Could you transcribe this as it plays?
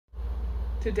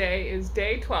Today is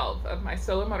day 12 of my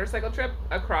solo motorcycle trip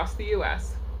across the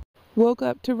US. Woke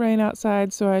up to rain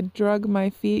outside, so I drug my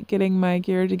feet getting my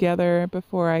gear together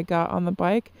before I got on the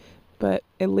bike, but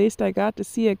at least I got to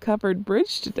see a covered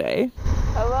bridge today.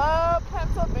 Hello,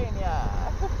 Pennsylvania!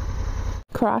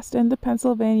 Crossed into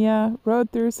Pennsylvania, rode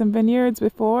through some vineyards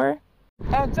before,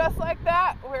 And just like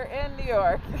that, we're in New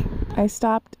York. I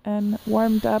stopped and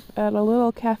warmed up at a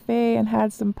little cafe and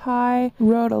had some pie,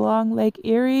 rode along Lake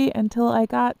Erie until I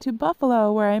got to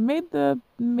Buffalo, where I made the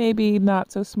maybe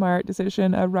not so smart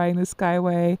decision of riding the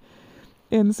Skyway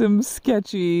in some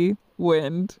sketchy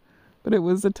wind. But it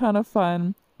was a ton of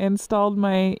fun. Installed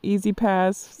my Easy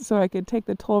Pass so I could take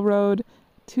the toll road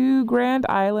to Grand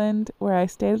Island, where I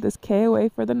stayed at this KOA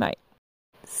for the night.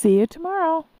 See you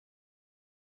tomorrow.